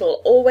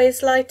candle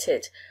always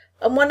lighted,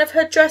 and one of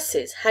her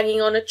dresses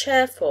hanging on a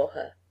chair for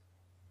her.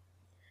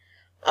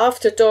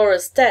 After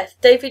Dora's death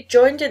David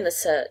joined in the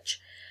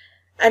search,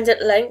 and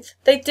at length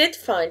they did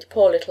find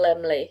poor little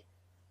Em'ly.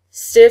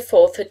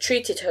 Steerforth had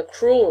treated her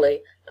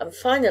cruelly, and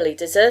finally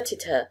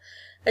deserted her,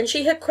 and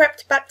she had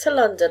crept back to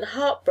London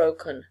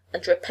heartbroken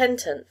and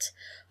repentant,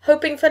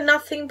 hoping for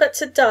nothing but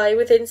to die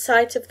within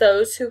sight of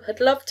those who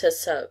had loved her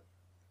so.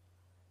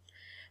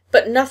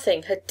 But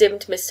nothing had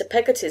dimmed Mr.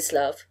 Peggotty's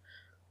love.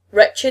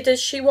 Wretched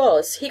as she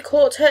was, he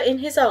caught her in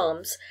his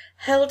arms,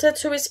 held her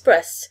to his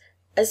breast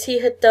as he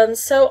had done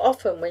so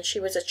often when she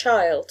was a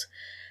child,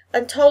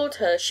 and told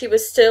her she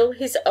was still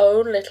his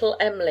own little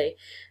Em'ly,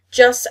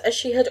 just as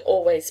she had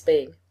always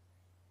been.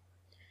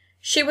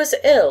 She was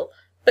ill,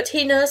 but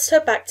he nursed her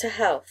back to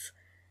health.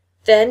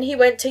 Then he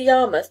went to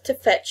Yarmouth to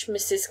fetch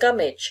Mrs.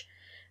 Gummidge,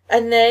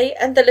 and they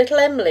and the little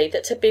Emily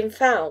that had been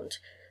found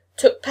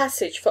took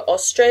passage for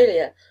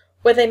Australia,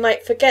 where they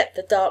might forget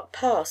the dark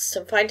past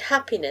and find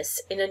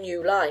happiness in a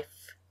new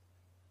life.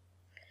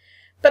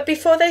 But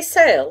before they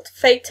sailed,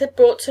 fate had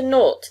brought to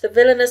naught the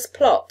villainous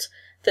plot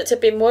that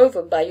had been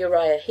woven by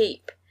Uriah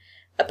Heep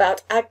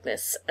about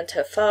Agnes and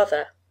her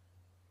father.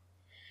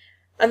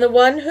 And the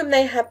one whom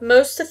they had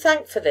most to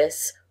thank for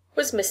this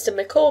was Mr.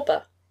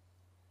 Micawber.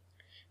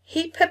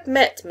 Heep had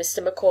met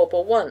Mr.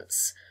 Micawber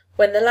once,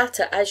 when the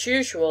latter, as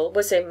usual,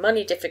 was in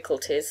money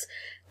difficulties,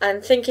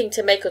 and, thinking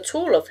to make a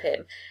tool of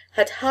him,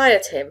 had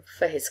hired him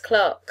for his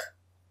clerk.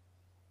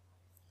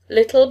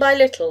 Little by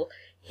little,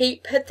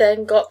 Heep had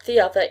then got the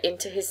other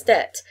into his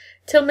debt,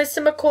 till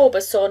Mr.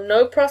 Micawber saw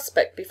no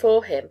prospect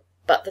before him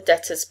but the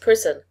debtor's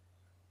prison.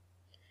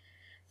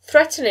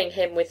 Threatening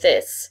him with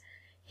this,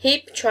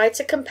 Heep tried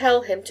to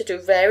compel him to do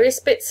various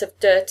bits of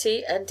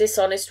dirty and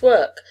dishonest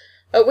work,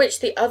 at which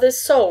the other's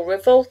soul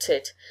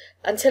revolted,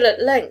 until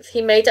at length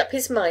he made up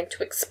his mind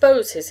to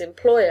expose his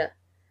employer.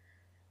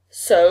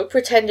 So,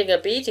 pretending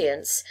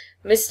obedience,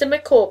 Mr.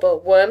 Micawber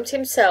wormed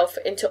himself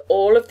into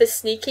all of the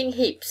sneaking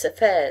Heep's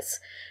affairs,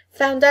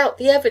 found out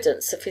the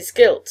evidence of his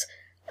guilt,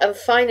 and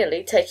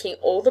finally, taking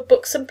all the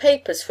books and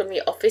papers from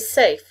the office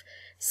safe,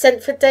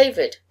 sent for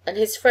David and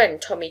his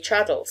friend Tommy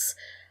Traddles,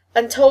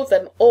 and told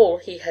them all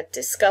he had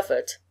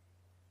discovered.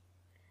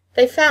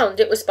 They found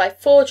it was by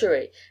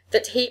forgery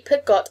that Heep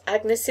had got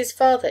Agnes's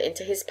father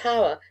into his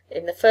power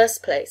in the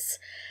first place,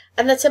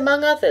 and that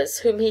among others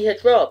whom he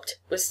had robbed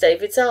was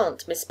David's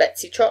aunt, Miss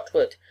Betsy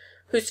Trotwood,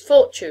 whose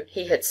fortune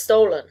he had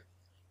stolen.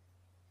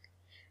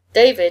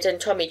 David and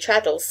Tommy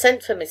Traddles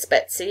sent for Miss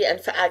Betsy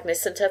and for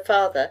Agnes and her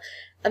father,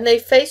 and they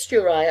faced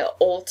Uriah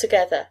all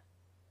together.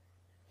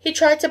 He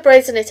tried to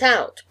brazen it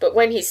out, but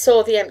when he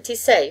saw the empty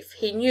safe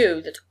he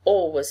knew that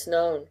all was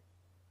known.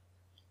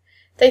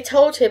 They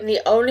told him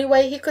the only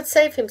way he could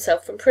save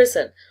himself from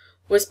prison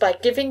was by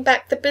giving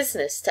back the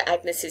business to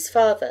Agnes's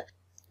father,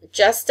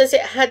 just as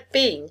it had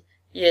been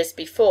years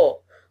before,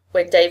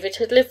 when David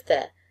had lived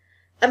there,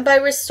 and by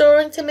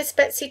restoring to Miss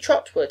Betsy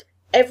Trotwood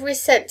every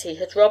cent he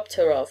had robbed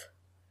her of.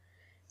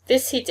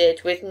 This he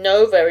did with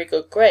no very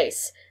good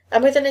grace,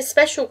 and with an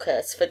especial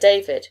curse for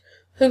David,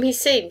 whom he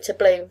seemed to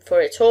blame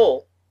for it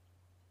all.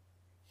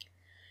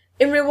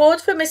 In reward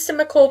for Mr.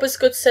 Micawber's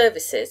good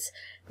services,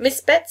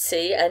 Miss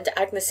Betsy and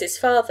Agnes's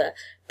father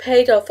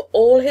paid off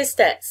all his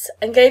debts,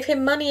 and gave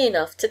him money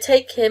enough to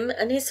take him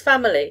and his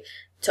family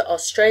to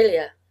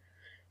Australia.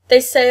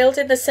 They sailed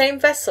in the same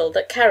vessel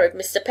that carried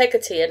Mr.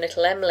 Peggotty and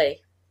little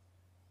Emily.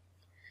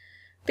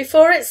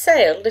 Before it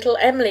sailed, little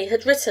Emily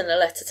had written a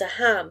letter to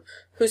Ham,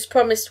 whose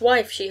promised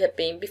wife she had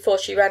been before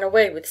she ran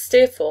away with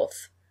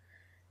Steerforth,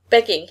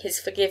 begging his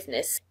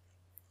forgiveness,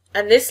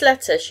 and this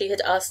letter she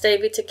had asked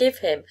David to give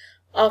him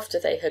after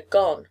they had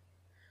gone.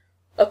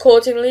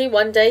 Accordingly,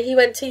 one day he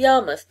went to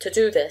Yarmouth to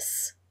do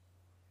this.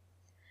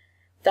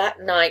 That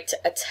night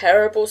a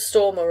terrible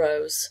storm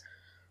arose.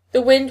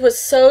 The wind was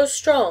so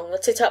strong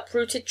that it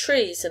uprooted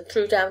trees and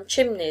threw down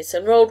chimneys,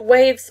 and rolled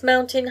waves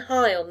mountain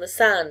high on the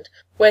sand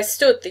where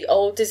stood the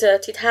old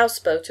deserted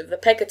houseboat of the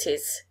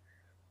Peggottys.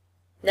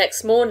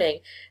 Next morning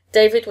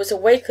David was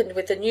awakened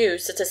with the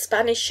news that a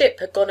Spanish ship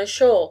had gone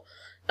ashore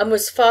and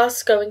was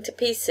fast going to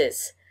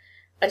pieces,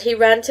 and he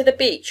ran to the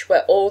beach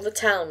where all the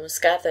town was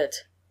gathered.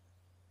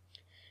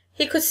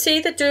 He could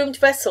see the doomed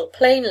vessel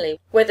plainly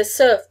where the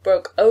surf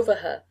broke over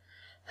her.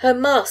 Her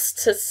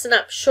masts had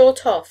snapped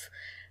short off,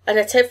 and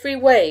at every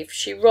wave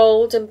she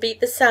rolled and beat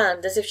the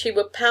sand as if she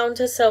would pound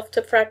herself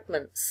to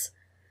fragments.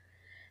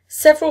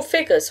 Several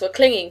figures were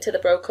clinging to the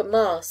broken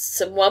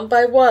masts, and one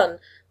by one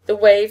the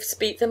waves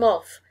beat them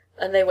off,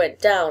 and they went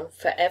down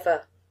for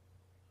ever.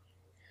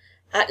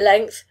 At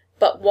length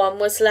but one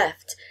was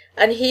left,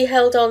 and he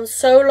held on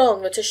so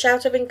long that a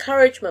shout of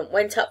encouragement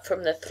went up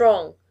from the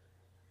throng.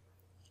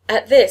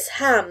 At this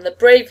Ham, the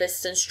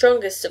bravest and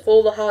strongest of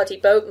all the hardy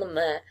boatmen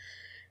there,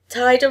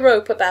 tied a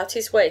rope about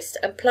his waist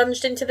and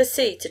plunged into the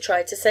sea to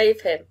try to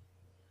save him.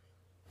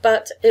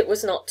 But it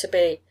was not to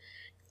be.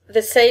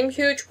 The same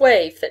huge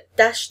wave that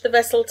dashed the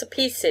vessel to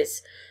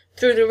pieces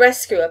threw the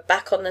rescuer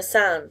back on the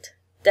sand,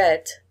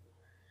 dead.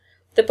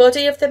 The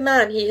body of the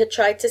man he had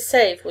tried to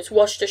save was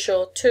washed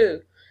ashore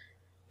too,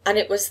 and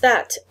it was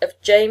that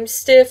of James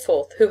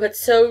Steerforth who had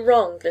so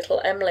wronged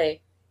little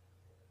Emily.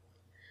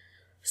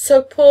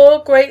 So poor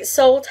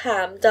great-souled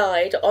Ham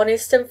died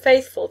honest and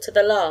faithful to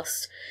the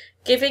last,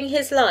 giving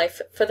his life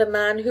for the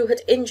man who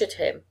had injured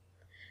him,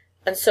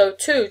 and so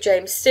too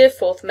James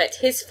Steerforth met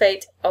his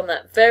fate on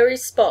that very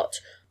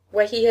spot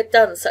where he had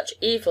done such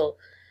evil,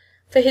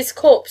 for his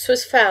corpse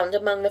was found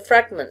among the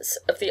fragments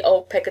of the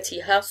old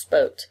Peggotty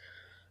houseboat,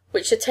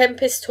 which the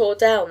tempest tore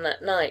down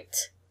that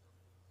night.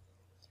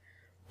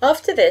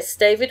 After this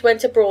David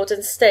went abroad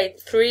and stayed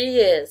 3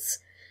 years.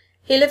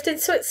 He lived in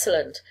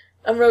Switzerland,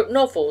 and wrote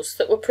novels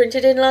that were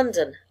printed in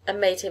London and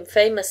made him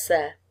famous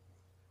there.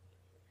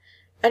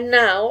 and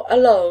now,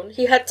 alone,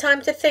 he had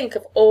time to think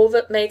of all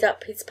that made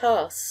up his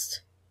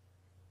past.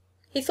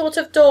 He thought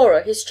of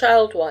Dora, his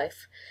child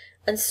wife,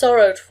 and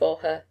sorrowed for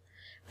her,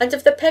 and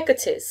of the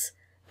Peggottys,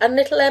 and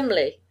little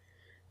Em'ly,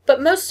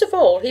 but most of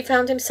all he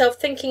found himself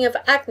thinking of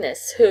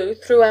Agnes, who,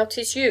 throughout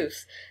his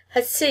youth,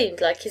 had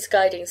seemed like his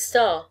guiding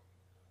star.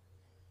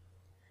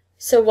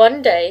 So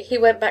one day he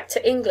went back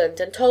to England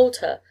and told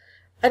her,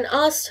 and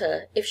asked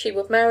her if she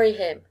would marry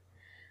him,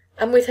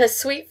 and with her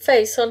sweet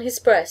face on his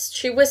breast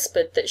she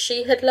whispered that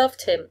she had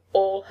loved him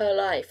all her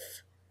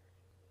life.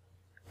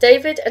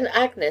 David and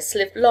Agnes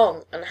lived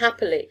long and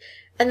happily,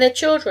 and their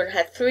children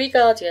had 3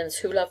 guardians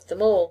who loved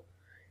them all: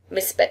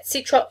 Miss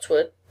Betsy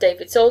Trotwood,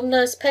 David's old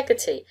nurse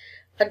Peggotty,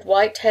 and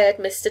white-haired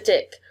Mr.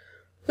 Dick,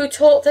 who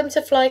taught them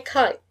to fly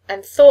kite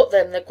and thought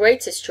them the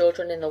greatest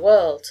children in the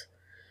world.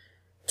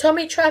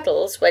 Tommy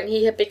Traddles, when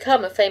he had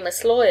become a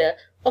famous lawyer,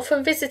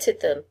 often visited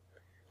them,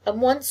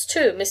 and once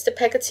too Mr.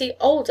 Peggotty,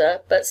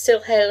 older but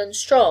still hale and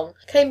strong,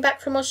 came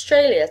back from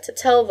Australia to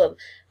tell them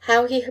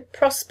how he had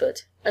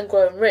prospered and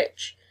grown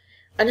rich,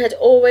 and had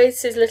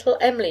always his little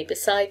Em'ly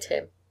beside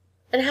him,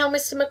 and how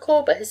Mr.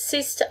 Micawber had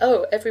ceased to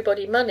owe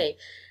everybody money,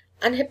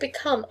 and had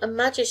become a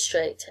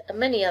magistrate, and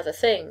many other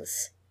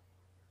things.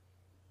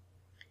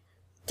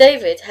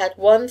 David had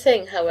one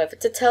thing, however,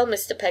 to tell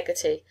Mr.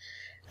 Peggotty,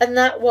 and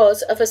that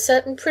was of a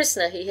certain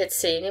prisoner he had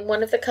seen in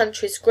one of the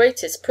country's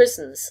greatest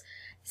prisons,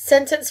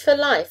 sentenced for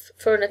life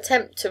for an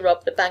attempt to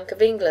rob the Bank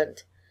of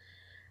England,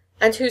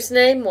 and whose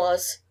name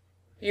was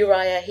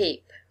Uriah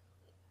Heep.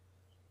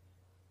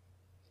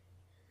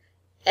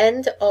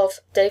 End of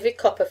David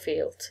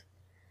Copperfield.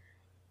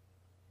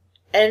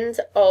 End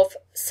of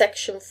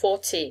section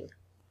 14.